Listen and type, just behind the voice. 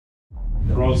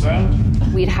Roll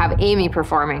sound. We'd have Amy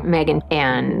performing McGraw,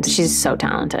 and she's so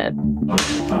talented.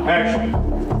 Action.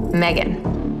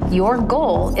 McGraw, your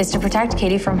goal is to protect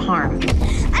Katie from harm.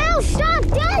 Ow, stop,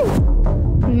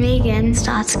 don't! McGraw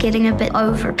starts getting a bit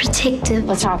overprotective.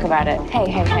 Let's talk about it.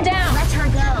 Hey, calm down. Let her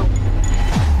go.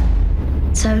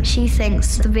 So she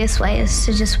thinks the best way is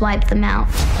to just wipe them out.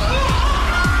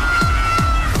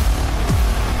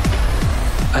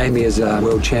 Amy is a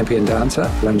world champion dancer,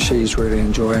 and she's really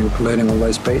enjoying learning all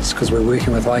those beats because we're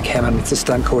working with Hammond, the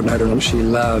stunt coordinator, and she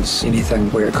loves anything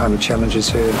where it kind of challenges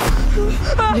her.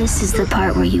 This is the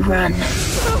part where you run.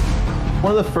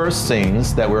 One of the first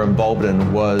scenes that we're involved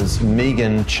in was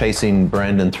McGraw chasing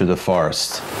Brandon through the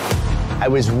forest. I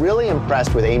was really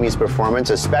impressed with Amy's performance,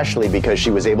 especially because she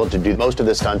was able to do most of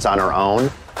the stunts on her own.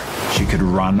 She could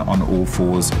run on all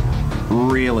fours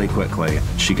really quickly.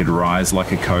 She could rise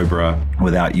like a cobra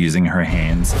without using her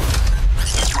hands.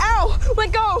 Ow!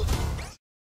 Let go!